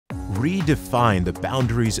Redefine the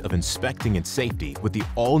boundaries of inspecting and safety with the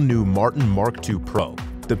all-new Marten MK2 Pro,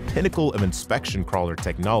 the pinnacle of inspection crawler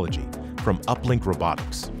technology from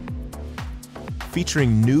UplinkRobotics.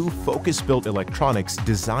 Featuring new focus-built electronics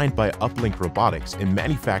designed by UplinkRobotics and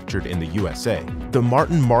manufactured in the USA, the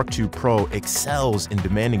Marten MK2 Pro excels in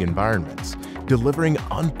demanding environments, delivering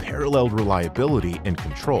unparalleled reliability and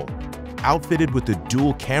control. Outfitted with a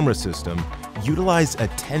dual camera system, utilize a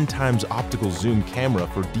 10 times optical zoom camera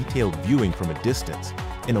for detailed viewing from a distance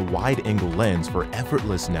and a wide-angle lens for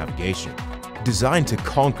effortless navigation. Designed to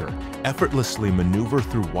conquer, effortlessly maneuver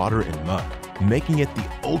through water and mud, making it the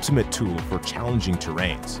ultimate tool for challenging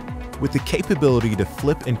terrains. With the capability to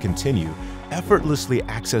flip and continue, effortlessly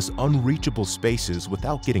access unreachable spaces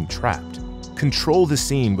without getting trapped. Control the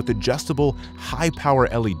scene with adjustable, high-power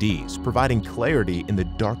LEDs, providing clarity in the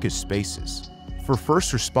darkest spaces. For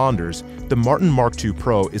first responders, the Marten MK2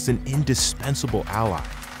 Pro is an indispensable ally.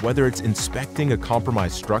 Whether it's inspecting a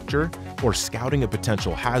compromised structure or scouting a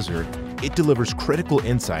potential hazard, it delivers critical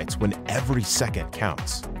insights when every second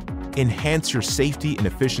counts. Enhance your safety and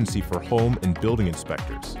efficiency for home and building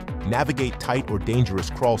inspectors. Navigate tight or dangerous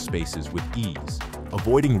crawl spaces with ease,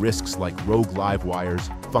 avoiding risks like rogue live wires,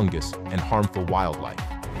 fungus, and harmful wildlife.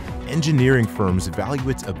 Engineering firms value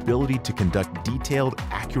its ability to conduct detailed,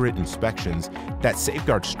 accurate inspections that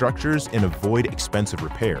safeguard structures and avoid expensive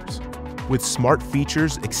repairs. With smart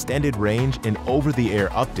features, extended range, and over-the-air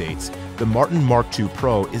updates, the Marten MK2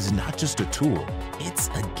 Pro is not just a tool, it's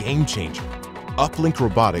a game changer.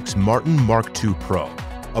 UplinkRobotics Marten MK2 Pro,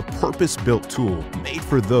 a purpose-built tool made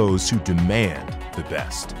for those who demand the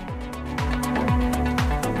best.